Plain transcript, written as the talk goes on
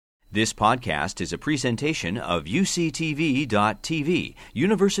This podcast is a presentation of UCTV.tv,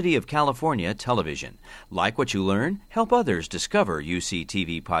 University of California Television. Like what you learn? Help others discover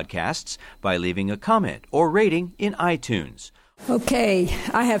UCTV podcasts by leaving a comment or rating in iTunes. Okay,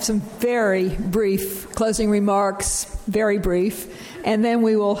 I have some very brief closing remarks, very brief, and then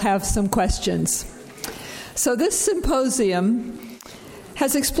we will have some questions. So this symposium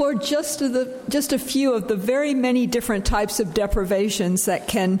has explored just a few of the very many different types of deprivations that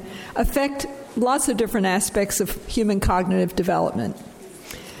can affect lots of different aspects of human cognitive development.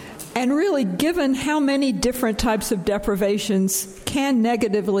 And really, given how many different types of deprivations can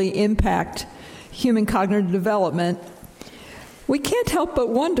negatively impact human cognitive development, we can't help but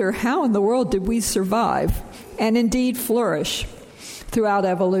wonder how in the world did we survive and indeed flourish throughout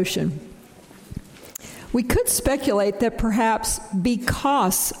evolution. We could speculate that perhaps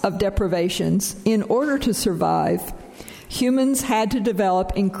because of deprivations, in order to survive, humans had to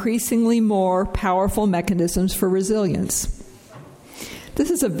develop increasingly more powerful mechanisms for resilience.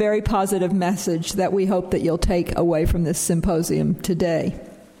 This is a very positive message that we hope that you'll take away from this symposium today.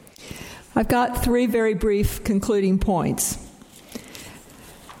 I've got 3 very brief concluding points.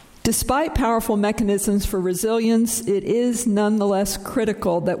 Despite powerful mechanisms for resilience, it is nonetheless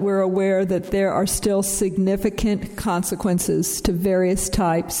critical that we're aware that there are still significant consequences to various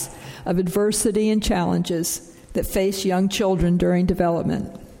types of adversity and challenges that face young children during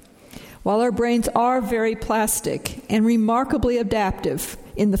development. While our brains are very plastic and remarkably adaptive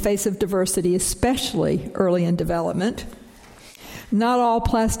in the face of diversity, especially early in development, not all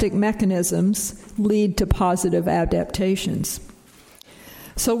plastic mechanisms lead to positive adaptations.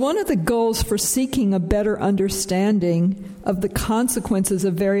 So one of the goals for seeking a better understanding of the consequences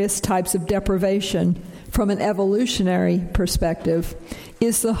of various types of deprivation from an evolutionary perspective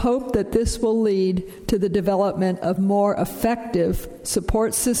is the hope that this will lead to the development of more effective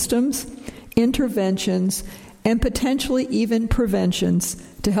support systems, interventions, and potentially even preventions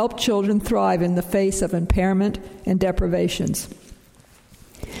to help children thrive in the face of impairment and deprivations.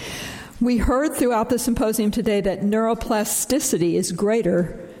 We heard throughout the symposium today that neuroplasticity is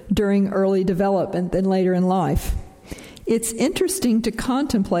greater during early development than later in life. It's interesting to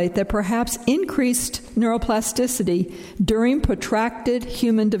contemplate that perhaps increased neuroplasticity during protracted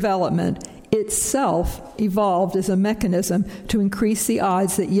human development itself evolved as a mechanism to increase the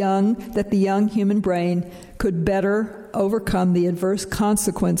odds that the young human brain could better overcome the adverse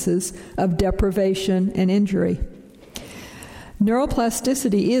consequences of deprivation and injury.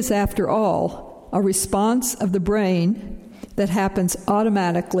 Neuroplasticity is, after all, a response of the brain that happens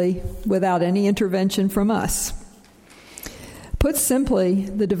automatically without any intervention from us. Put simply,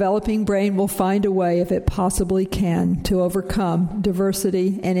 the developing brain will find a way, if it possibly can, to overcome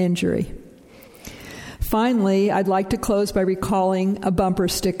diversity and injury. Finally, I'd like to close by recalling a bumper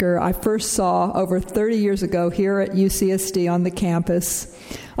sticker I first saw over 30 years ago here at UCSD on the campus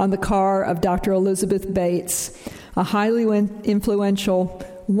on the car of Dr. Elizabeth Bates, a highly influential,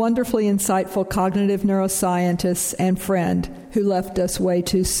 wonderfully insightful cognitive neuroscientist and friend who left us way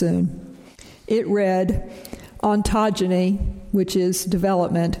too soon. It read, "Ontogeny, which is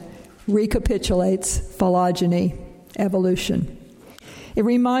development, recapitulates phylogeny, evolution." It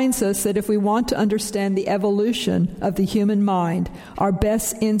reminds us that if we want to understand the evolution of the human mind, our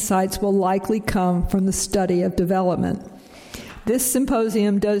best insights will likely come from the study of development. This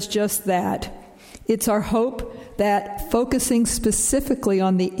symposium does just that. It's our hope that focusing specifically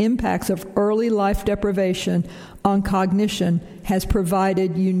on the impacts of early life deprivation on cognition has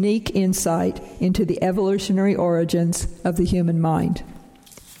provided unique insight into the evolutionary origins of the human mind.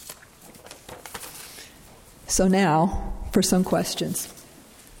 So now for some questions.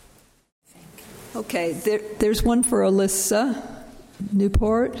 Okay, there's one for Alyssa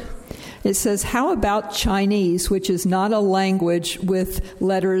Newport. It says, how about Chinese, which is not a language with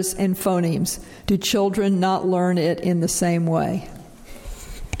letters and phonemes? Do children not learn it in the same way?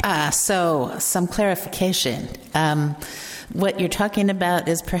 So some clarification. What you're talking about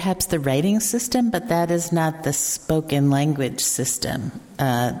is perhaps the writing system, but that is not the spoken language system.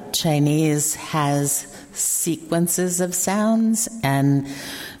 Chinese has sequences of sounds and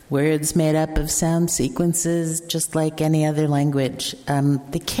words made up of sound sequences, just like any other language.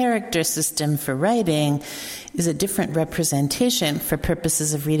 The character system for writing is a different representation for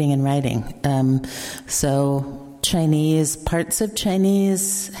purposes of reading and writing. So Chinese, parts of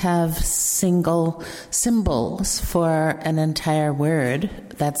Chinese have single symbols for an entire word.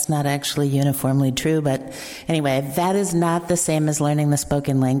 That's not actually uniformly true, but anyway, that is not the same as learning the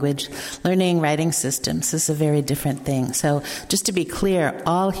spoken language. Learning writing systems is a very different thing. So just to be clear,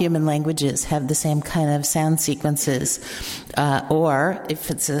 all human languages have the same kind of sound sequences. Or if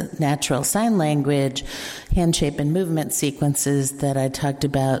it's a natural sign language, hand shape and movement sequences that I talked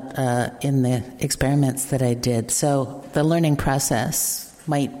about in the experiments that I did. So the learning process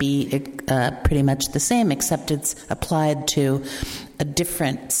might be pretty much the same, except it's applied to a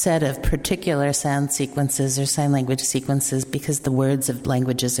different set of particular sound sequences or sign language sequences because the words of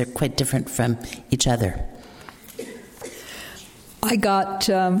languages are quite different from each other. I got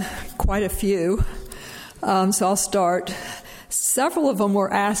quite a few, so I'll start. Several of them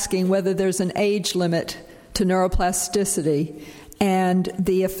were asking whether there's an age limit to neuroplasticity and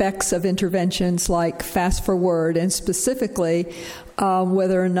the effects of interventions like Fast for Word, and specifically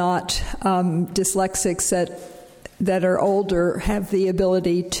whether or not dyslexics that are older have the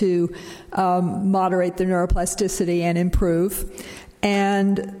ability to moderate their neuroplasticity and improve.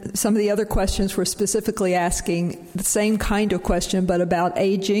 And some of the other questions were specifically asking the same kind of question, but about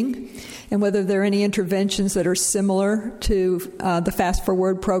aging and whether there are any interventions that are similar to the Fast for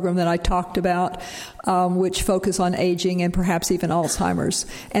Word program that I talked about, which focus on aging and perhaps even Alzheimer's.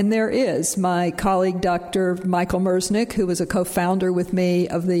 And there is. My colleague, Dr. Michael Merznick, who was a co-founder with me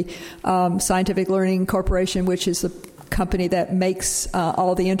of the Scientific Learning Corporation, which is the company that makes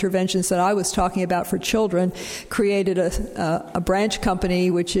all the interventions that I was talking about for children, created a branch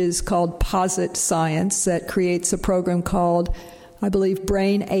company which is called Posit Science that creates a program called, I believe,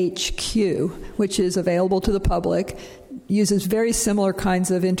 Brain HQ, which is available to the public, uses very similar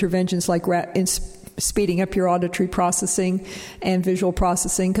kinds of interventions like speeding up your auditory processing and visual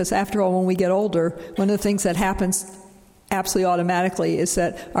processing, because after all, when we get older, one of the things that happens absolutely automatically is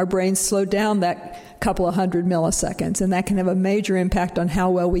that our brains slow down that couple of 100 milliseconds, and that can have a major impact on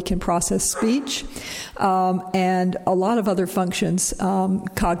how well we can process speech and a lot of other functions,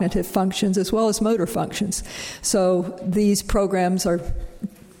 cognitive functions as well as motor functions. So these programs are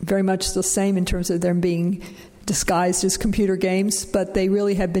very much the same in terms of them being disguised as computer games, but they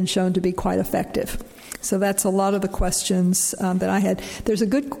really have been shown to be quite effective. So that's a lot of the questions that I had. There's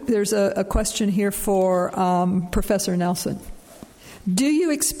a question here for Professor Nelson. Do you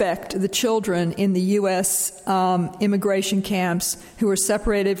expect the children in the U.S. Immigration camps who are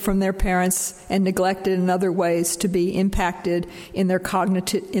separated from their parents and neglected in other ways to be impacted in their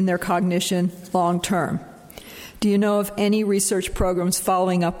cognition long term? Do you know of any research programs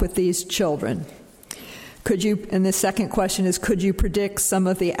following up with these children? Could you? And the second question is: could you predict some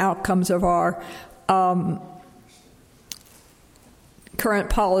of the outcomes of our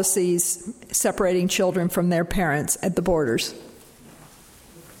current policies separating children from their parents at the borders?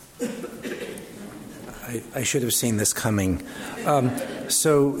 I should have seen this coming.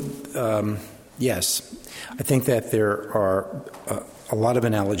 Yes, I think that there are a lot of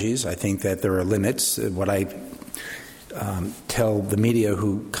analogies. I think that there are limits. What I tell the media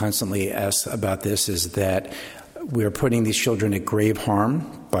who constantly ask about this is that we're putting these children at grave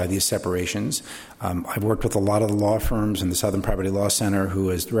harm by these separations. I've worked with a lot of the law firms in the Southern Poverty Law Center who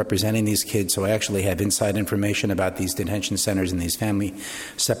is representing these kids, so I actually have inside information about these detention centers and these family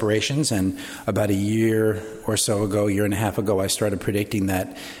separations. And about a year or so ago, year and a half ago, I started predicting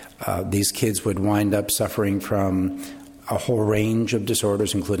that these kids would wind up suffering from a whole range of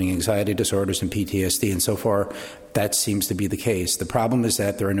disorders, including anxiety disorders and PTSD, and so far that seems to be the case. The problem is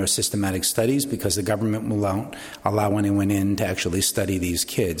that there are no systematic studies because the government will allow anyone in to actually study these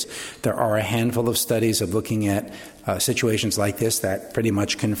kids. There are a handful of studies of looking at situations like this that pretty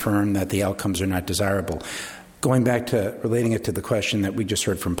much confirm that the outcomes are not desirable. Going back to relating it to the question that we just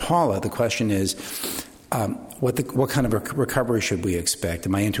heard from Paula, the question is, what kind of recovery should we expect?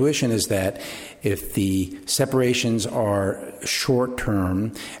 And my intuition is that if the separations are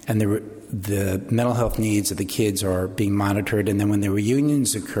short-term and the mental health needs of the kids are being monitored, and then when the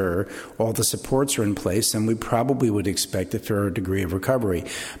reunions occur, all the supports are in place, then we probably would expect a fair degree of recovery.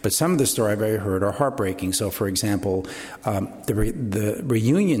 But some of the stories I've heard are heartbreaking. So, for example, the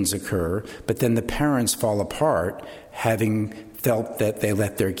reunions occur, but then the parents fall apart, having felt that they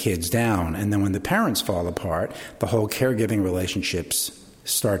let their kids down. And then when the parents fall apart, the whole caregiving relationships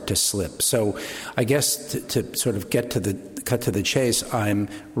start to slip. So I guess to sort of cut to the chase, I'm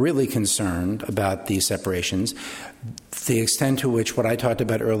really concerned about these separations. The extent to which what I talked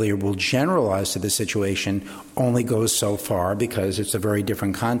about earlier will generalize to the situation only goes so far because it's a very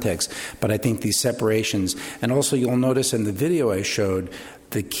different context. But I think these separations, and also you'll notice in the video I showed,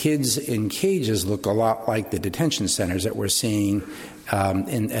 the kids in cages look a lot like the detention centers that we're seeing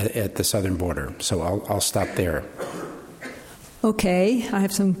at the southern border. So I'll stop there. Okay, I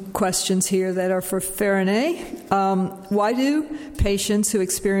have some questions here that are for Farineh. Why do patients who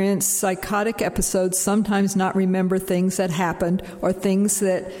experience psychotic episodes sometimes not remember things that happened or things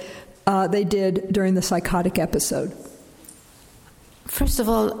that they did during the psychotic episode? First of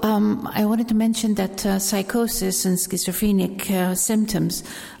all, I wanted to mention that psychosis and schizophrenic symptoms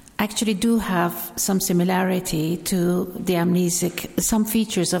actually do have some similarity to the some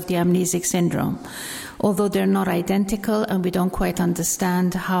features of the amnesic syndrome, although they're not identical, and we don't quite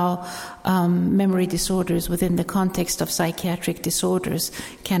understand how memory disorders within the context of psychiatric disorders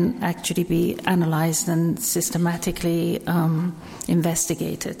can actually be analyzed and systematically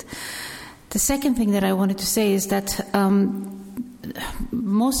investigated. The second thing that I wanted to say is that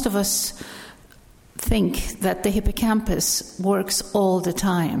most of us think that the hippocampus works all the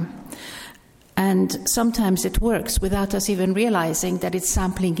time. And sometimes it works without us even realizing that it's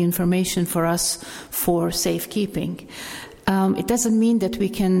sampling information for us for safekeeping. It doesn't mean that we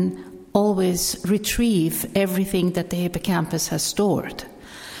can always retrieve everything that the hippocampus has stored.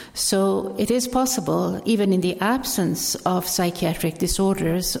 So it is possible, even in the absence of psychiatric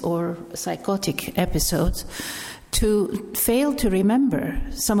disorders or psychotic episodes, to fail to remember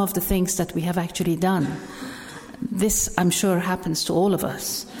some of the things that we have actually done. This, I'm sure, happens to all of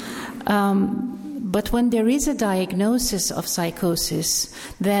us. But when there is a diagnosis of psychosis,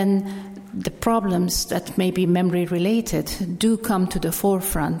 then the problems that may be memory-related do come to the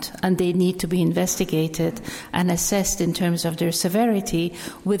forefront, and they need to be investigated and assessed in terms of their severity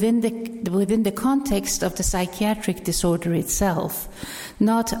within the context of the psychiatric disorder itself,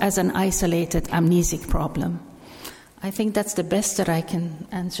 not as an isolated amnesic problem. I think that's the best that I can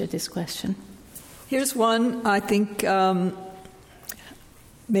answer this question. Here's one, I think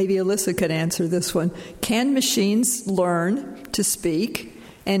maybe Alyssa could answer this one. Can machines learn to speak?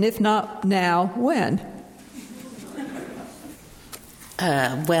 And if not now, when?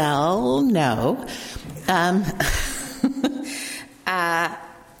 Well, no.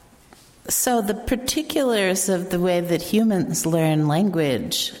 So the particulars of the way that humans learn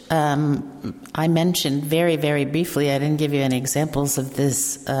language, I mentioned very, very briefly. I didn't give you any examples of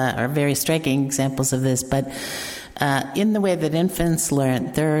this, or very striking examples of this, but in the way that infants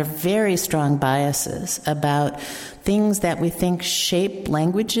learn, there are very strong biases about things that we think shape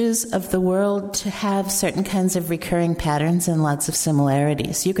languages of the world to have certain kinds of recurring patterns and lots of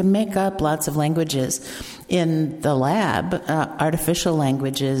similarities. You can make up lots of languages in the lab, artificial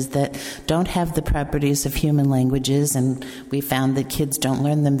languages that don't have the properties of human languages, and we found that kids don't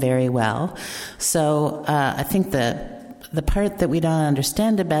learn them very well. So I think the part that we don't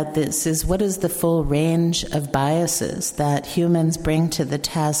understand about this is what is the full range of biases that humans bring to the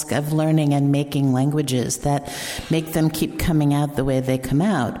task of learning and making languages that make them keep coming out the way they come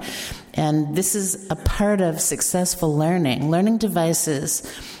out. And this is a part of successful learning. Learning devices,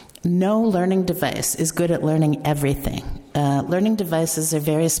 no learning device is good at learning everything. Learning devices are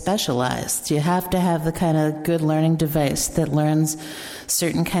very specialized. You have to have the kind of good learning device that learns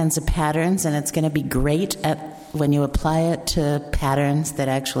certain kinds of patterns, and it's going to be great at when you apply it to patterns that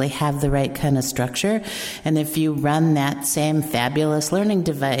actually have the right kind of structure. And if you run that same fabulous learning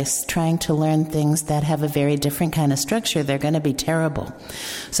device trying to learn things that have a very different kind of structure, they're going to be terrible.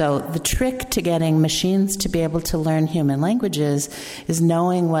 So the trick to getting machines to be able to learn human languages is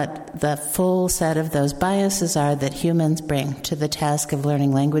knowing what the full set of those biases are that humans bring to the task of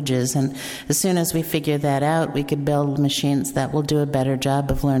learning languages. And as soon as we figure that out, we could build machines that will do a better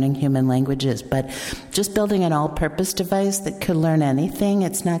job of learning human languages. But just building an all-purpose device that could learn anything,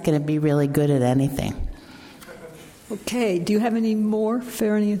 it's not going to be really good at anything. Okay. Do you have any more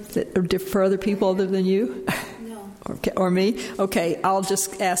for other people other than you? No. Okay, or me? Okay, I'll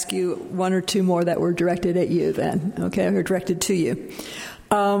just ask you one or two more that were directed at you then. Okay, or directed to you.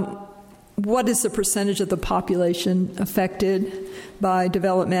 What is the percentage of the population affected by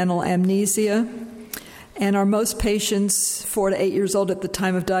developmental amnesia? And are most patients 4 to 8 years old at the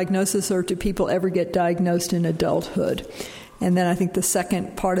time of diagnosis, or do people ever get diagnosed in adulthood? And then I think the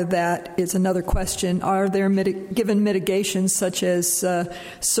second part of that is another question. Are there given mitigations such as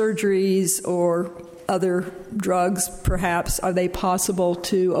surgeries or other drugs, perhaps, are they possible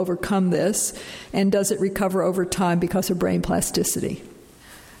to overcome this? And does it recover over time because of brain plasticity?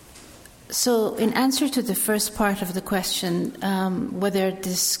 So in answer to the first part of the question, whether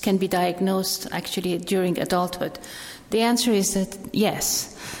this can be diagnosed actually during adulthood, the answer is that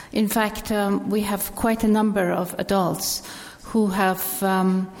yes. In fact, we have quite a number of adults who have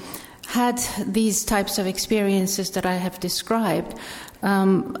had these types of experiences that I have described,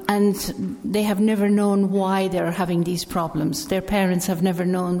 and they have never known why they're having these problems. Their parents have never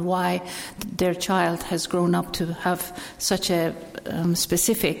known why their child has grown up to have such a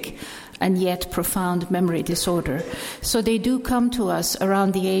specific and yet profound memory disorder. So they do come to us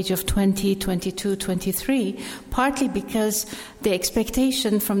around the age of 20, 22, 23, partly because the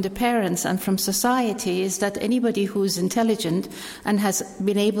expectation from the parents and from society is that anybody who's intelligent and has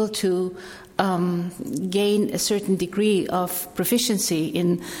been able to gain a certain degree of proficiency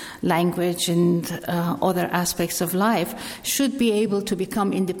in language and other aspects of life should be able to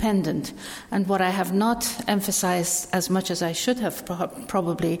become independent. And what I have not emphasized as much as I should have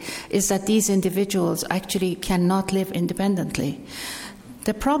probably is that these individuals actually cannot live independently.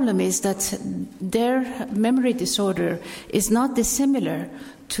 The problem is that their memory disorder is not dissimilar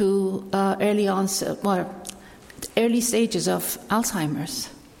to early stages of Alzheimer's.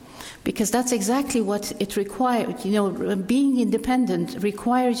 Because that's exactly what it requires. Being independent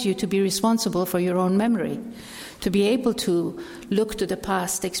requires you to be responsible for your own memory, to be able to look to the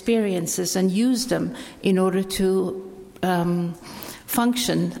past experiences and use them in order to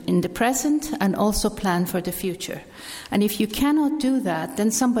function in the present and also plan for the future. And if you cannot do that, then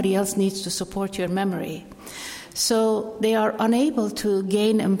somebody else needs to support your memory. So they are unable to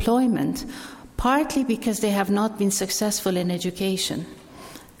gain employment, partly because they have not been successful in education.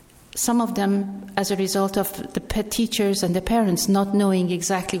 Some of them as a result of the teachers and the parents not knowing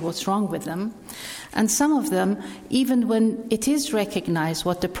exactly what's wrong with them. And some of them, even when it is recognized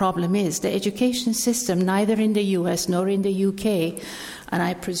what the problem is, the education system, neither in the US nor in the UK, and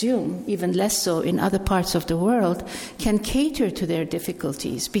I presume even less so in other parts of the world, can cater to their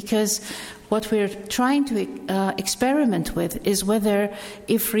difficulties. Because what we're trying to experiment with is whether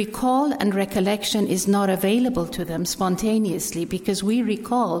if recall and recollection is not available to them spontaneously, because we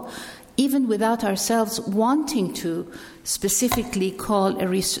recall even without ourselves wanting to specifically call a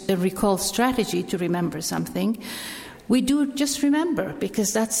recall strategy to remember something, we do just remember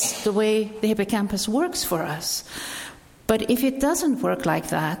because that's the way the hippocampus works for us. But if it doesn't work like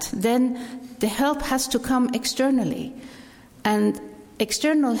that, then the help has to come externally. And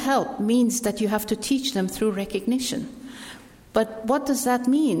external help means that you have to teach them through recognition. But what does that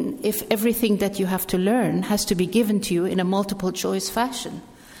mean if everything that you have to learn has to be given to you in a multiple choice fashion?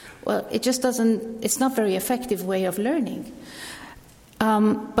 Well, it's not a very effective way of learning.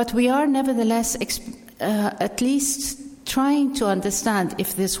 But we are nevertheless at least trying to understand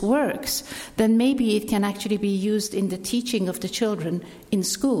if this works, then maybe it can actually be used in the teaching of the children in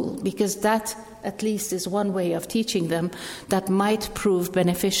school, because that at least is one way of teaching them that might prove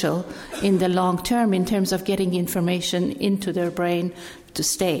beneficial in the long term in terms of getting information into their brain to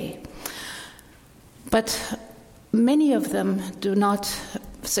stay. But many of them do not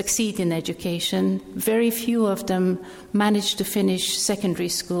succeed in education. Very few of them manage to finish secondary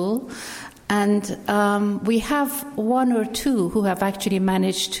school. And we have one or two who have actually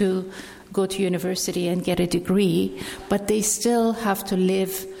managed to go to university and get a degree, but they still have to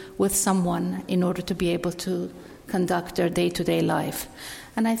live with someone in order to be able to conduct their day-to-day life.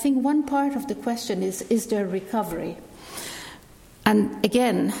 And I think one part of the question is there recovery? And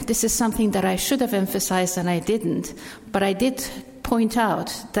again, this is something that I should have emphasized and I didn't, but I did point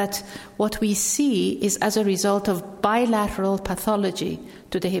out that what we see is as a result of bilateral pathology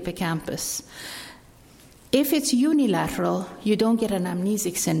to the hippocampus. If it's unilateral, you don't get an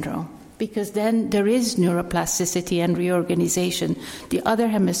amnesic syndrome, because then there is neuroplasticity and reorganization. The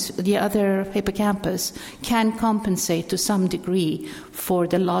other hippocampus can compensate to some degree for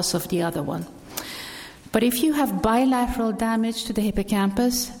the loss of the other one. But if you have bilateral damage to the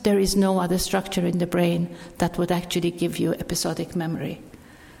hippocampus, there is no other structure in the brain that would actually give you episodic memory.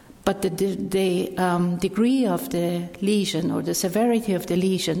 But the degree of the lesion or the severity of the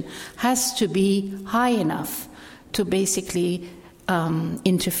lesion has to be high enough to basically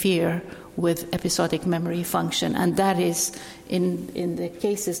interfere with episodic memory function. And that is, in the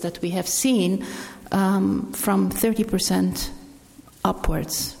cases that we have seen, from 30%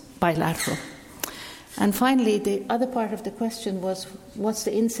 upwards, bilateral. And finally, the other part of the question was, what's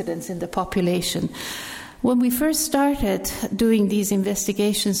the incidence in the population? When we first started doing these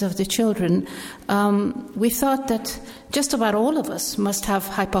investigations of the children, we thought that just about all of us must have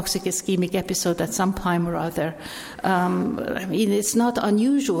hypoxic ischemic episode at some time or other. It's not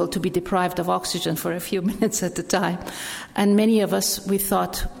unusual to be deprived of oxygen for a few minutes at a time. And many of us, we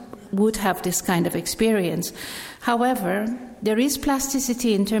thought, would have this kind of experience. However, there is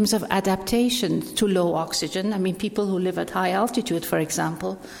plasticity in terms of adaptation to low oxygen. I mean, people who live at high altitude, for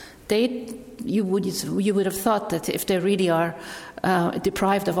example, you would have thought that if they really are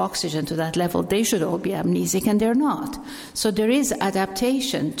deprived of oxygen to that level, they should all be amnesic, and they're not. So there is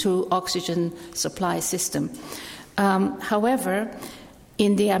adaptation to oxygen supply system. However,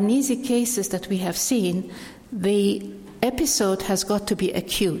 in the amnesic cases that we have seen, the episode has got to be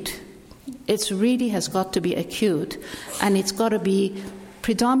acute. It really has got to be acute, and it's got to be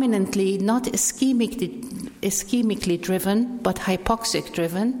predominantly not ischemically driven, but hypoxic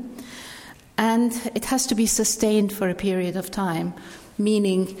driven. And it has to be sustained for a period of time,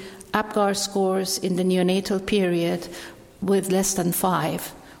 meaning APGAR scores in the neonatal period with less than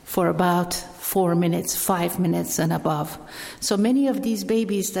 5 for about 4 minutes, 5 minutes and above. So many of these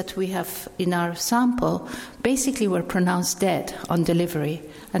babies that we have in our sample basically were pronounced dead on delivery,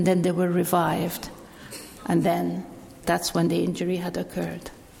 and then they were revived. And then that's when the injury had occurred.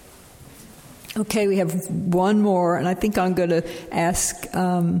 Okay, we have one more, and I think I'm going to ask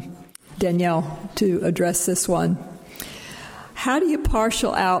Danielle to address this one. How do you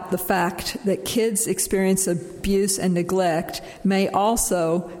partial out the fact that kids experience abuse and neglect may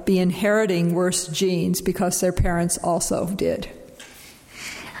also be inheriting worse genes because their parents also did?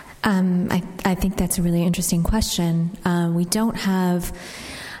 I think that's a really interesting question. We don't have,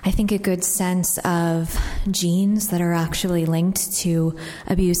 I think, a good sense of genes that are actually linked to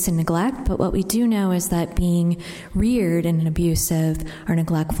abuse and neglect, but what we do know is that being reared in an abusive or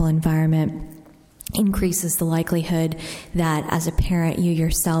neglectful environment increases the likelihood that as a parent you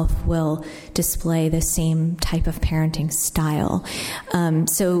yourself will display the same type of parenting style.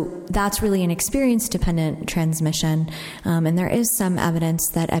 So that's really an experience-dependent transmission, and there is some evidence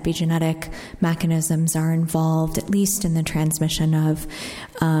that epigenetic mechanisms are involved, at least in the transmission of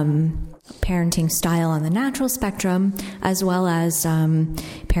parenting style on the natural spectrum, as well as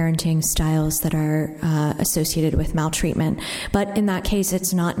parenting styles that are associated with maltreatment. But in that case,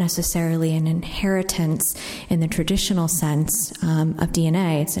 it's not necessarily an inheritance in the traditional sense of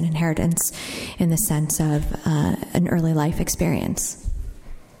DNA. It's an inheritance in the sense of an early life experience.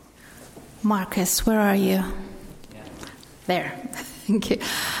 Marcus, where are you? There. Thank you.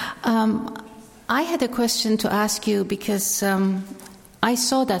 I had a question to ask you because I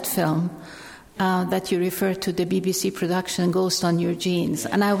saw that film that you referred to, the BBC production Ghost on Your Genes,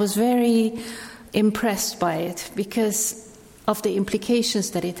 and I was very impressed by it because of the implications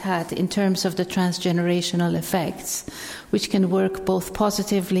that it had in terms of the transgenerational effects, which can work both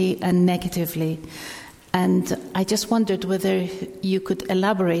positively and negatively. And I just wondered whether you could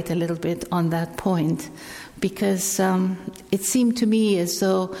elaborate a little bit on that point, because it seemed to me as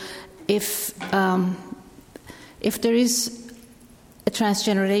though if there is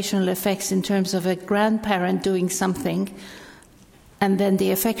transgenerational effects in terms of a grandparent doing something and then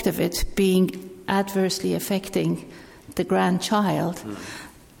the effect of it being adversely affecting the grandchild,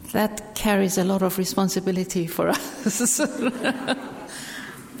 that carries a lot of responsibility for us.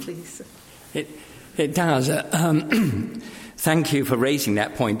 Please. It does. Thank you for raising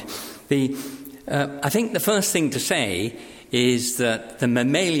that point. I think the first thing to say is that the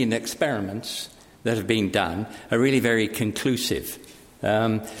mammalian experiments that have been done are really very conclusive.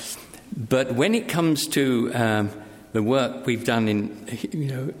 But when it comes to the work we've done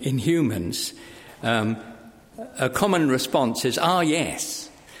in humans, a common response is, yes,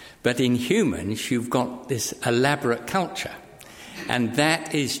 but in humans you've got this elaborate culture, and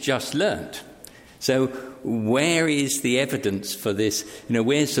that is just learnt. So where is the evidence for this?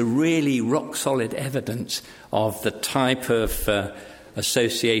 Where's the really rock-solid evidence of the type of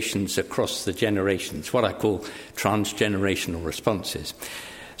associations across the generations, what I call transgenerational responses?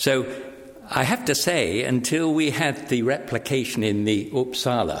 So I have to say, until we had the replication in the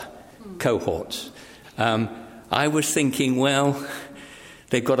Uppsala cohorts, I was thinking, well,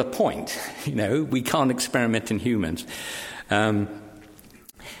 they've got a point. We can't experiment in humans. Now,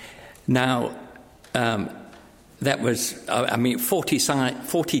 that was,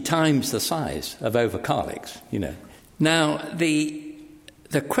 40 times the size of ovicarlix, Now,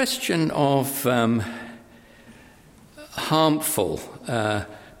 the question of harmful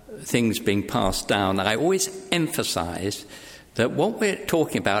things being passed down, I always emphasize that what we're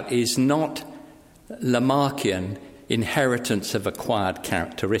talking about is not Lamarckian inheritance of acquired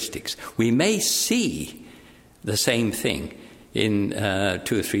characteristics. We may see the same thing in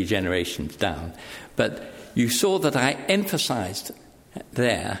 2 or 3 generations down, but you saw that I emphasized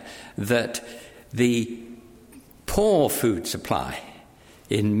there that the poor food supply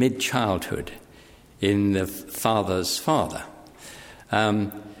in mid-childhood in the father's father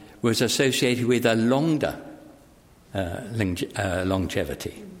was associated with a longer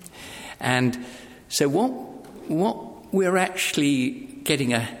longevity. And so what we're actually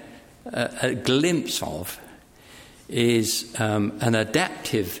getting a glimpse of is an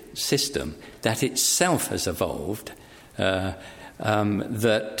adaptive system that itself has evolved that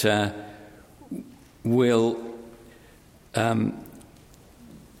will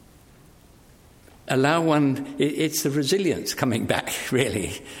allow one. It's the resilience coming back,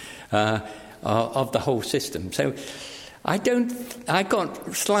 really. of the whole system. So I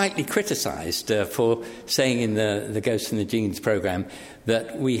got slightly criticised for saying in the Ghosts in the Genes program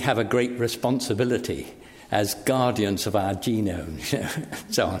that we have a great responsibility as guardians of our genome,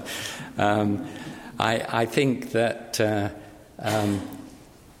 and so on. I think that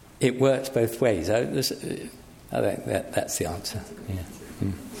it works both ways. I think that's the answer. Yeah.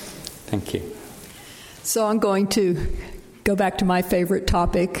 Thank you. So I'm going to go back to my favorite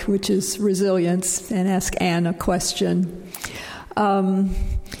topic, which is resilience, and ask Anne a question.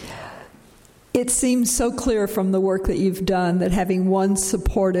 It seems so clear from the work that you've done that having one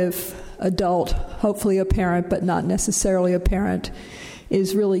supportive adult, hopefully a parent but not necessarily a parent,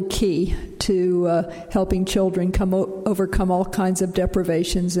 is really key to helping children overcome all kinds of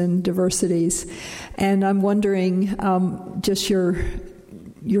deprivations and diversities. And I'm wondering just your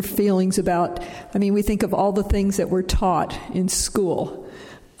feelings about, we think of all the things that we're taught in school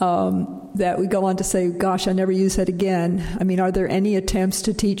that we go on to say, gosh, I never use that again. Are there any attempts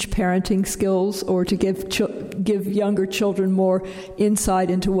to teach parenting skills or to give younger children more insight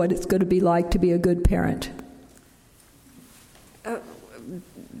into what it's going to be like to be a good parent?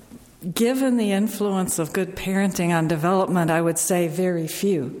 Given the influence of good parenting on development, I would say very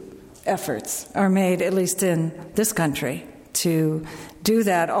few efforts are made, at least in this country, to do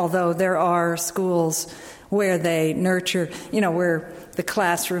that, although there are schools where they nurture, where the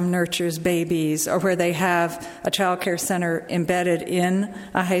classroom nurtures babies, or where they have a child care center embedded in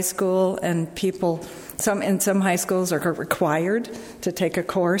a high school, and in some high schools are required to take a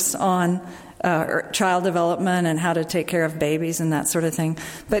course on child development and how to take care of babies and that sort of thing.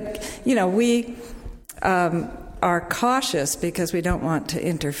 But, we are cautious because we don't want to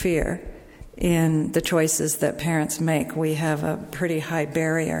interfere in the choices that parents make. We have a pretty high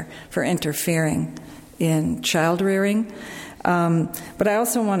barrier for interfering in child rearing. But I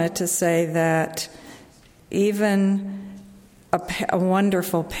also wanted to say that even a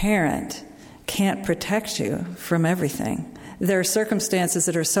wonderful parent can't protect you from everything. There are circumstances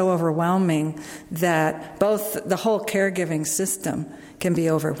that are so overwhelming that both the whole caregiving system can be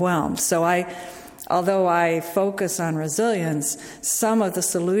overwhelmed. So although I focus on resilience, some of the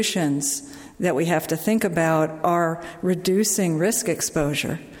solutions that we have to think about are reducing risk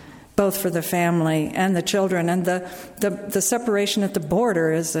exposure, both for the family and the children. And the separation at the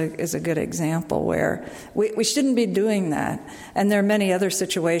border is a good example where we shouldn't be doing that. And there are many other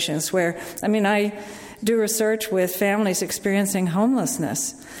situations where, I do research with families experiencing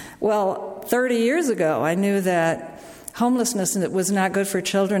homelessness. Well, 30 years ago, I knew that homelessness was not good for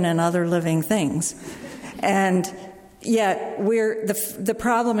children and other living things. And yet, the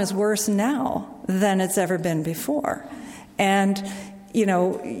problem is worse now than it's ever been before. And,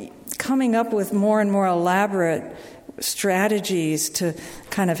 coming up with more and more elaborate strategies to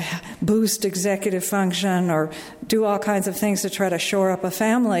kind of boost executive function or do all kinds of things to try to shore up a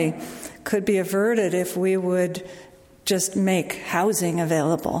family could be averted if we would just make housing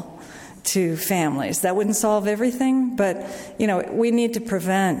available to families. That wouldn't solve everything, but, we need to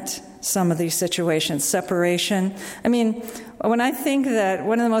prevent some of these situations. Separation. When I think that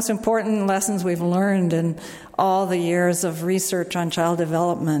one of the most important lessons we've learned in all the years of research on child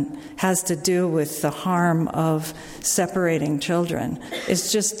development has to do with the harm of separating children,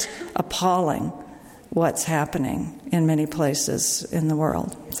 it's just appalling what's happening in many places in the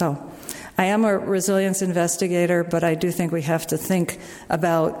world. So I am a resilience investigator, but I do think we have to think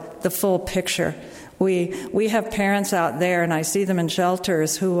about the full picture. We have parents out there, and I see them in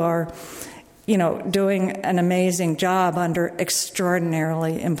shelters, who are, doing an amazing job under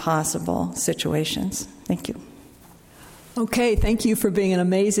extraordinarily impossible situations. Thank you. Okay, thank you for being an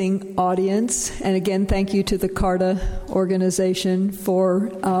amazing audience. And again, thank you to the CARTA organization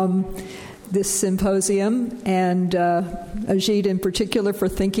for this symposium, and Ajit in particular for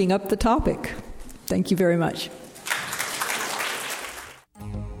thinking up the topic. Thank you very much.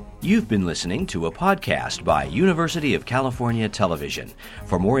 You've been listening to a podcast by University of California Television.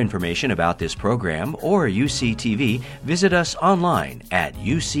 For more information about this program or UCTV, visit us online at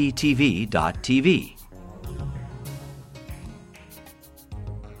uctv.tv.